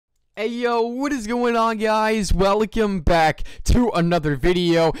Hey yo, what is going on, guys? Welcome back to another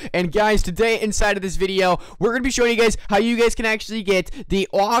video. And guys, today inside of this video, we're going to be showing you guys how you guys can actually get the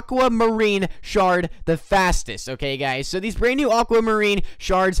AQUAMARINE shard the fastest, okay guys? So these brand new AQUAMARINE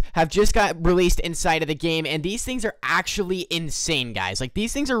shards have just got released inside of the game, and these things are actually insane, guys. Like,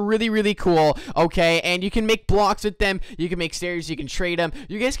 these things are really cool, okay? And you can make blocks with them, you can make stairs, you can trade them,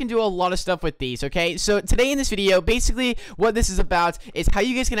 you guys can do a lot of stuff with these, okay? So today in this video, basically what this is about is how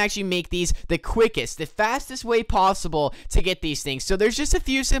you guys can actually make these the quickest, the fastest way possible to get these things. So there's just a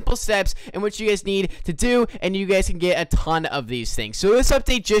few simple steps in which you guys need to do, and you guys can get a ton of these things. So this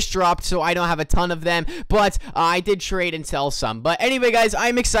update just dropped, so I don't have a ton of them, but I did trade and sell some. But anyway, guys,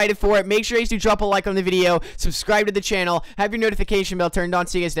 I'm excited for it. Make sure you guys do drop a like on the video, subscribe to the channel, have your notification bell turned on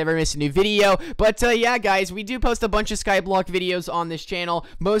so you guys never miss a new video. But yeah, guys, we do post a bunch of Skyblock videos on this channel,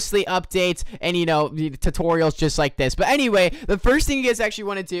 mostly updates and, you know, tutorials just like this. But anyway, the first thing you guys actually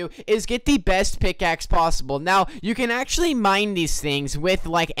want to do is get the best pickaxe possible. Now, you can actually mine these things with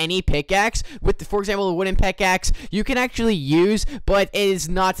like any pickaxe. With, for example, a wooden pickaxe, you can actually use, but it is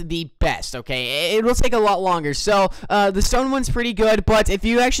not the best, okay? It will take a lot longer. So, the stone one's pretty good, but if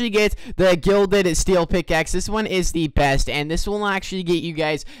you actually get the gilded steel pickaxe, this one is the best, and this will actually get you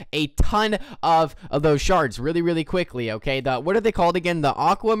guys a ton of those shards really quickly, okay? What are they called again? The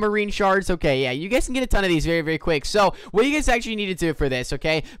AQUAMARINE shards? Okay, yeah, you guys can get a ton of these very quick. So, what you guys actually need to do for this,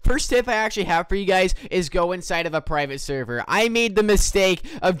 okay? First tip I actually have for you guys is go inside of a private server. I made the mistake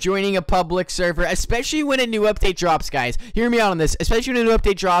of joining a public server, especially when a new update drops, guys. Hear me out on this. Especially when a new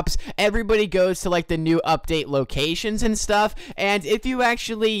update drops, everybody goes to like the new update locations and stuff. And if you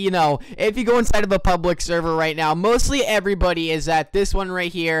actually, you know, if you go inside of a public server right now, mostly everybody is at this one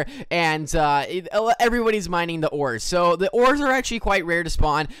right here, and everybody's mining the ores. So the ores are actually quite rare to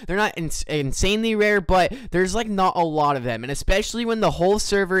spawn. They're not insanely rare, but there's like not a lot of them. And especially when the whole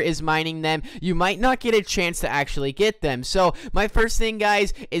server is mining them, you might not get a chance to actually get them. So my first thing,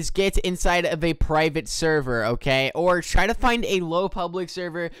 guys, is get inside of a private server, okay? Or try to find a low public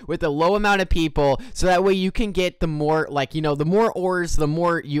server with a low amount of people, so that way you can get the more, like, you know, the more ores, the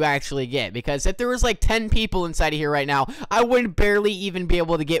more you actually get. Because if there was like 10 people inside of here right now, I would barely even be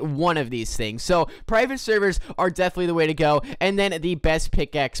able to get one of these things. So private servers are definitely the way to go, and then the best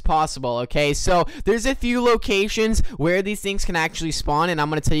pickaxe possible, okay? So there's a few locations where these things can actually spawn, and I'm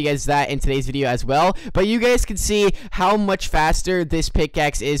going to tell you guys that in today's video as well. But you guys can see how much faster this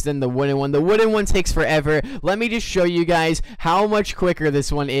pickaxe is than the wooden one. The wooden one takes forever. Let me just show you guys how much quicker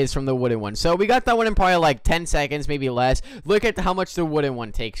this one is from the wooden one. So we got that one in probably like 10 seconds, maybe less. Look at how much the wooden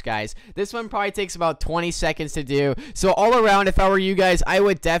one takes, guys. This one probably takes about 20 seconds to do. So all around, if I were you guys, I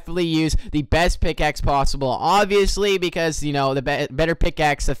would definitely use the best pickaxe possible, obviously, because, you know, the better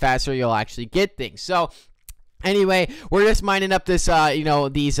pickaxe, the faster you'll actually get things. So anyway, we're just mining up this, you know,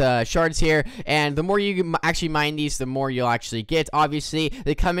 these shards here, and the more you actually mine these, the more you'll actually get. Obviously,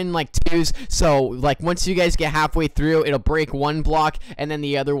 they come in like twos, so like once you guys get halfway through, it'll break one block, and then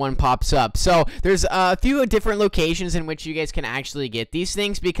the other one pops up. So there's a few different locations in which you guys can actually get these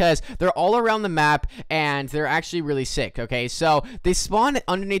things, because they're all around the map, and they're actually really sick, okay? So they spawn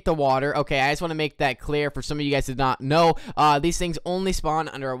underneath the water, okay? I just want to make that clear for some of you guys did not know. These things only spawn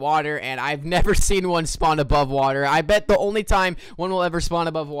under water, and I've never seen one spawn above water. I bet the only time one will ever spawn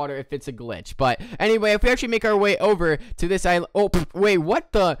above water if it's a glitch. But anyway, if we actually make our way over to this island. Oh, wait,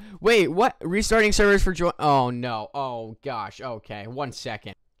 what? Restarting servers for join. Oh no. Oh gosh. Okay, 1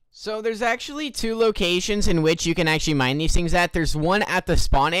 second. So there's actually two locations in which you can actually mine these things at. There's one at the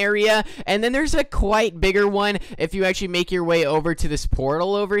spawn area, and then there's a quite bigger one if you actually make your way over to this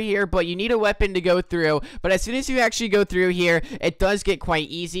portal over here. But you need a weapon to go through. But as soon as you actually go through here, it does get quite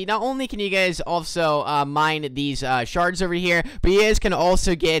easy. Not only can you guys also mine these shards over here, but you guys can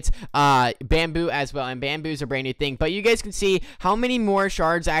also get bamboo as well. And bamboo's a brand new thing. But you guys can see how many more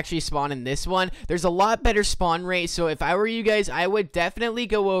shards actually spawn in this one. There's a lot better spawn rate. So if I were you guys, I would definitely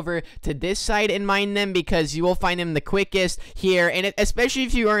go over to this side and mine them, because you will find them the quickest here. And especially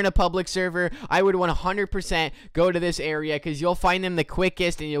if you are in a public server, I would 100% go to this area, because you'll find them the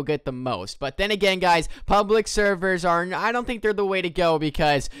quickest and you'll get the most. But then again, guys, public servers are, I don't think they're the way to go,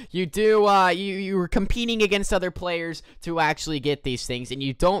 because you do you're competing against other players to actually get these things, and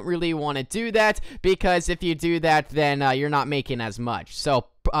you don't really want to do that, because if you do that, then you're not making as much. So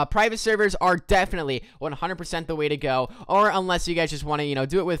private servers are definitely 100% the way to go, or unless you guys just want to, you know,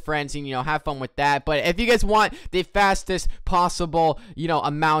 do it with friends and, you know, have fun with that. But if you guys want the fastest possible, you know,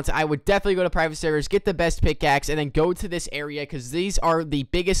 amount, I would definitely go to private servers, get the best pickaxe, and then go to this area, because these are the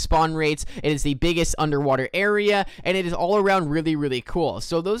biggest spawn rates. It is the biggest underwater area, and it is all around really, really cool.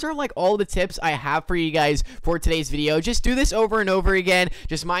 So those are like all the tips I have for you guys for today's video. Just do this over and over again.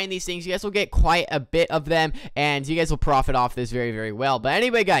 Just mind these things. You guys will get quite a bit of them, and you guys will profit off this very, very well. But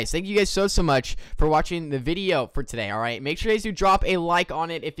anyway, guys, thank you guys so much for watching the video for today. All right, make sure you guys do drop a like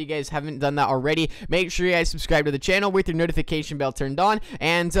on it if you guys haven't done that already. Make sure you guys subscribe to the channel with your notification bell turned on.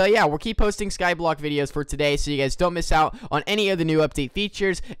 And yeah, we'll keep posting Skyblock videos for today, so you guys don't miss out on any of the new update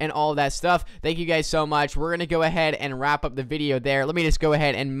features and all of that stuff. Thank you guys so much. We're gonna go ahead and wrap up the video there. Let me just go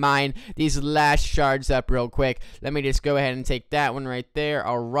ahead and mine these last shards up real quick. Let me just go ahead and take that one right there.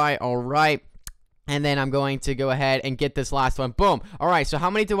 All right. And then I'm going to go ahead and get this last one. Boom. All right, so how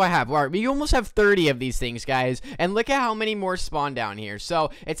many do I have? All right, we almost have 30 of these things, guys. And look at how many more spawn down here.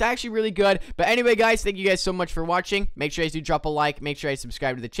 So it's actually really good. But anyway, guys, thank you guys so much for watching. Make sure you guys do drop a like. Make sure you guys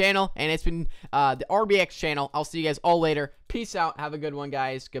subscribe to the channel. And it's been the RBX channel. I'll see you guys all later. Peace out. Have a good one,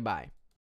 guys. Goodbye.